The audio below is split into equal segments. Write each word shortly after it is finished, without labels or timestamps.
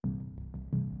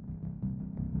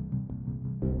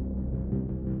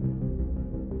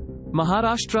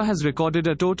Maharashtra has recorded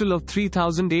a total of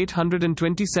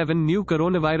 3,827 new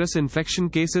coronavirus infection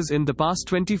cases in the past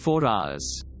 24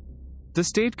 hours. The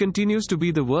state continues to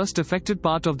be the worst affected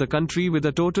part of the country with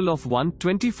a total of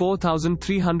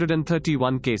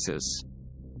 24,331 cases.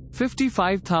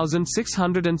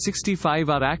 55,665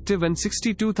 are active and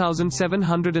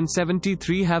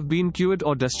 62,773 have been cured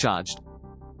or discharged.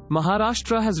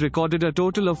 Maharashtra has recorded a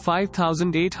total of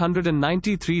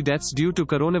 5,893 deaths due to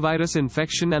coronavirus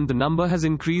infection, and the number has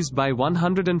increased by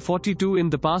 142 in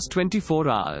the past 24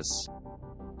 hours.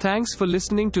 Thanks for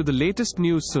listening to the latest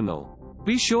news Suno.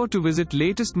 Be sure to visit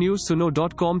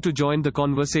latestnewssuno.com to join the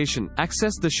conversation,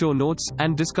 access the show notes,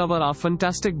 and discover our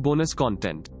fantastic bonus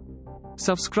content.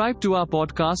 Subscribe to our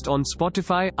podcast on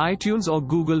Spotify, iTunes or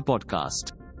Google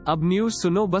Podcast. अब news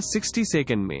सुनो बस 60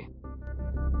 second में।